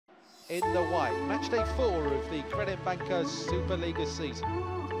in the white. Match day 4 of the Credit Banca Superliga season.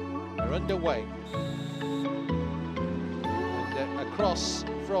 We're underway. And across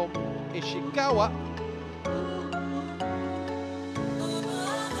from Ishikawa.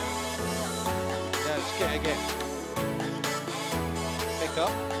 Let's get again. Pick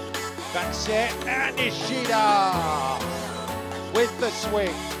up. Back set, and Nishida with the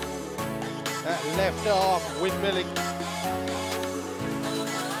swing. That left arm windmilling.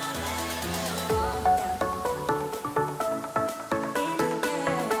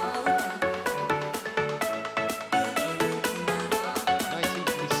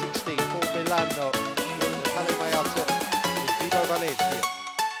 Milano,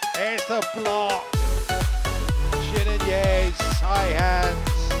 there's the block. Shin and yes, high hands.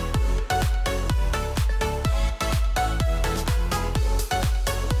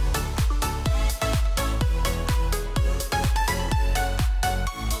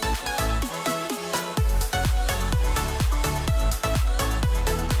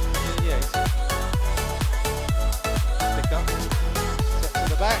 Pick up, set to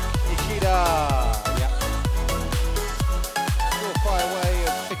the back. Nishida, yeah. Surefire way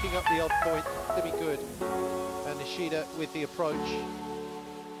of picking up the odd point, to be good. And Nishida with the approach,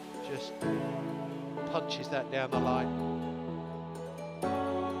 just punches that down the line.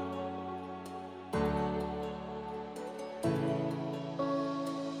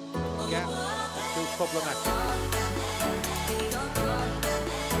 Gap, still problematic.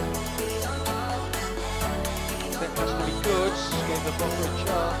 That has to be good, gave the blocker a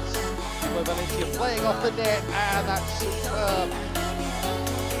chance. Valencia playing off the net, and that's superb.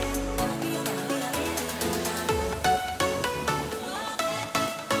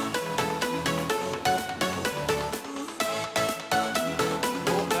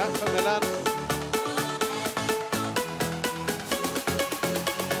 That for Milan.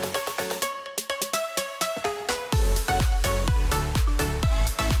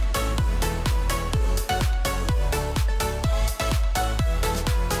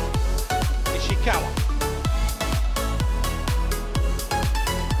 Ishikawa.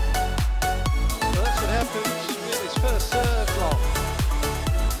 Well, that's what happens with his first serve long.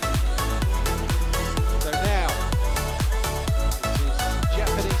 So now, this is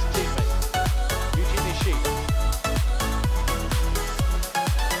Japanese teammate, Yuji Nishida.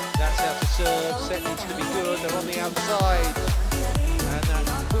 That's how to serve, set needs to be good, they're on the outside. And that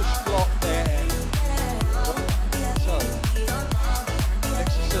push block there. So,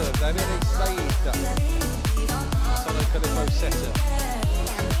 extra serve, they really saved that. Tonno Callipo setter.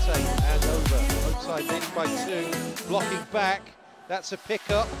 Take and over. Outside then by 2. Blocking back. That's a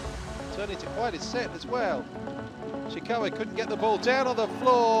pick-up. Turning to quite a set as well. Ishikawa couldn't get the ball down on the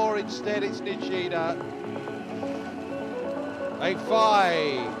floor. Instead, it's Nishida.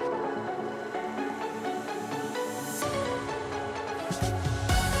 8-5.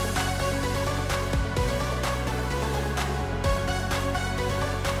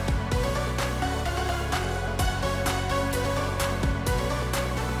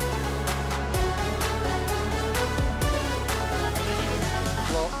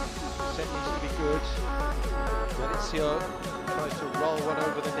 Set needs to be good. Valencia tries to roll one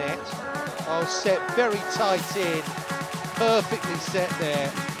over the net. Oh, set very tight in. Perfectly set there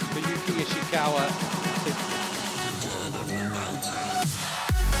for Yuki Ishikawa.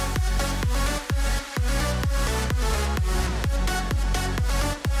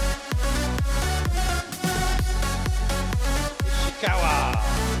 Ishikawa.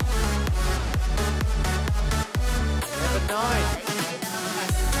 Number 9.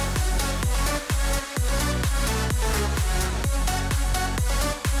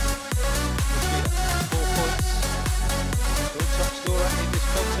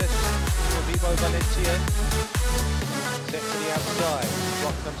 Valencia set to the outside.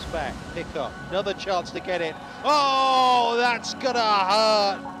 Block comes back. Pick up. Another chance to get it. Oh, that's gonna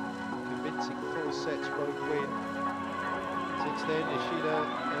hurt. Convincing 4 sets road win. Since then, Nishida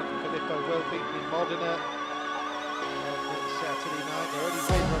and Callipo well beaten in Modena. Saturday night, the only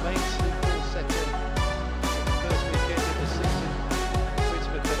win remains in 4 setter. First weekend in the season.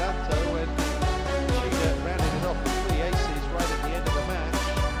 Brisbane Taranto, when Nishida rounded it off with 3 aces right at the end of the match.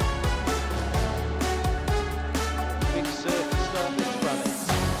 Serve to start this rally.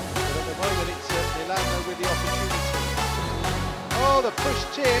 But at the moment it's Milano with the opportunity. Oh, the push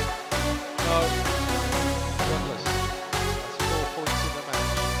tip. No. Runless. That's 4 points in the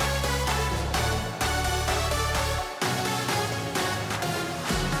match.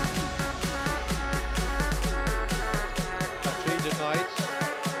 Patrick tonight.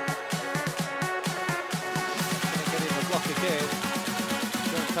 Gonna get in the block again.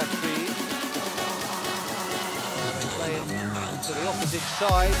 Patrick. to the opposite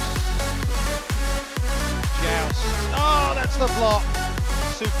side. Joust. Oh, that's the block.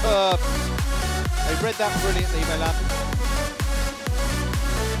 Superb. They read that brilliantly, Milan.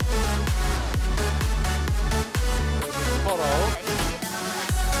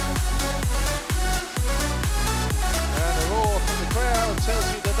 And the roar from the crowd tells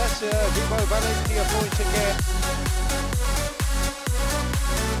you that that's a Vivo Valentia point again.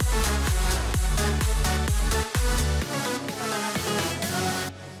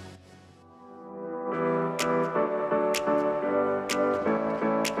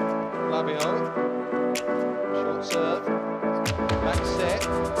 Short serve, back set,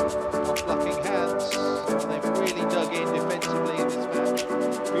 off blocking hands. They've really dug in defensively in this match.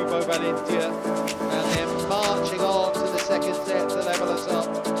 Vivo Valentia, and they're marching on to the second set to level us up.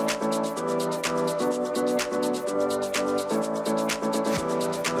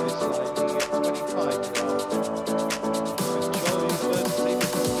 This is only 25 now. Control University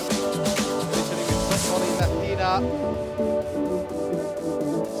with Top Volley Latina.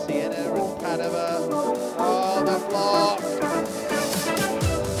 Oh, the block!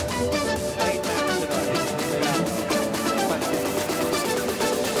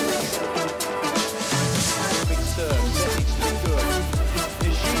 Big serve, set needs to be good.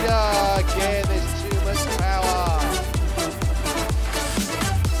 Nishida, again, there's too much power.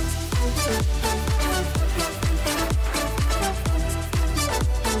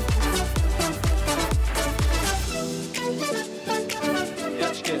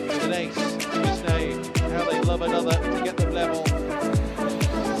 Yachkin with an ace. How they love another to get them level.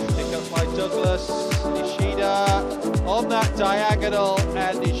 Pick up by Douglas. Nishida on that diagonal,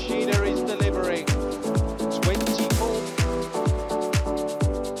 and Nishida is delivering. 24.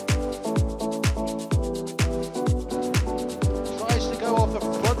 Tries to go off the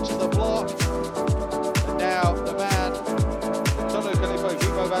front of the block. And now the man, Tonno Callipo,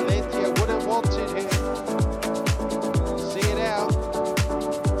 Vivo Valentia, would have wanted him. See it out.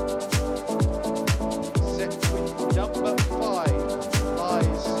 Number 5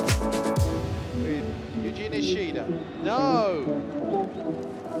 lies with Yuji Nishida. No!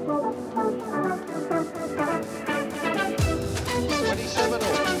 27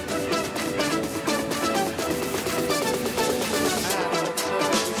 all. And on service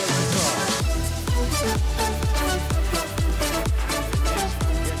we go to try.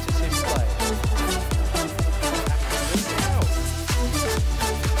 Gets us in play.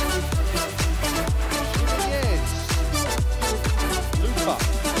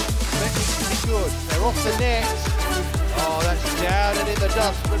 Good. They're off the net. Oh, that's down and in the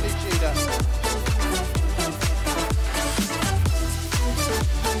dust for Nishida.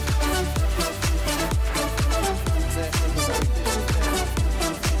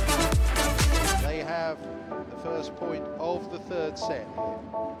 They have the first point of the third set.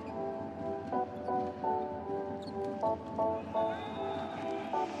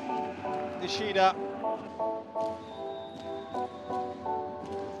 Nishida.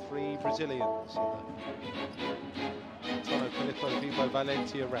 3 Brazilians in the Tonno Callipo Vivo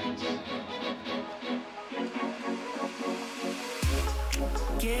Valentia ranks.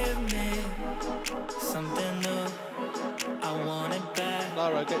 Give me something new. I want it back.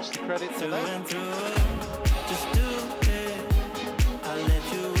 Laro gets the credit for that. Just do it. I'll let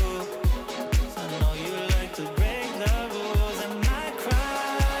you rule. I know you like to break the rules, and my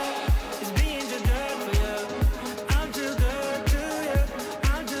cry is being too good for you. I'm too good to you.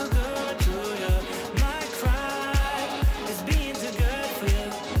 I'm too good to you. My cry is being too good for you.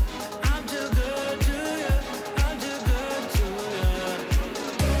 I'm too good to you. I'm too good to you.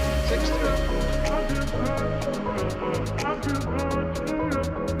 6-3.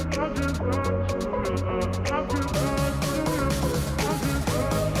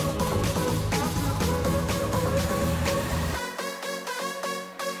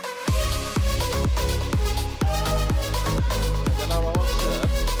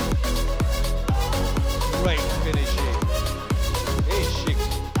 Great finishing.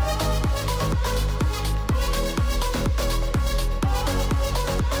 Ishikawa.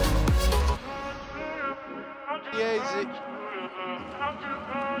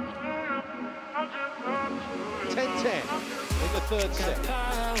 10-10 in the third set.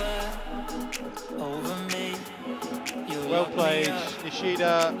 Well played,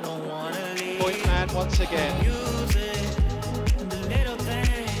 Nishida. Point man once again.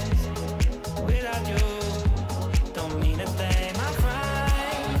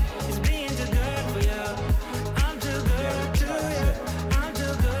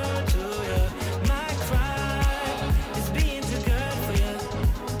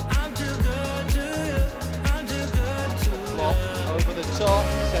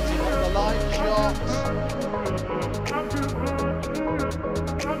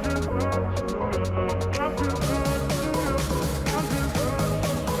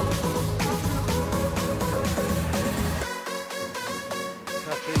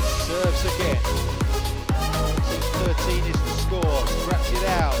 once again. 13 is the score. Scratch it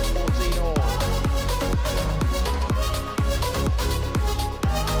out. 14 all.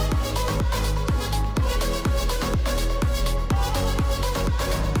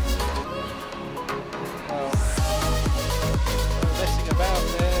 Well, messing about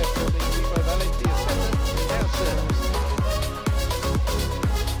there for the Power Volley attendant. Now serves.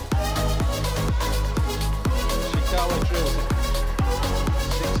 Ishikawa drills it.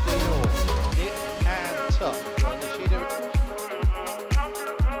 16 all. Hit and tuck. Nishida.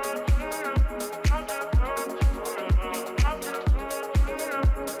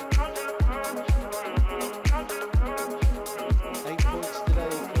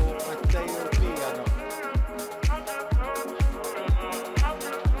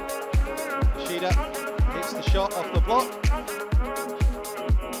 Nishida hits the shot off the block.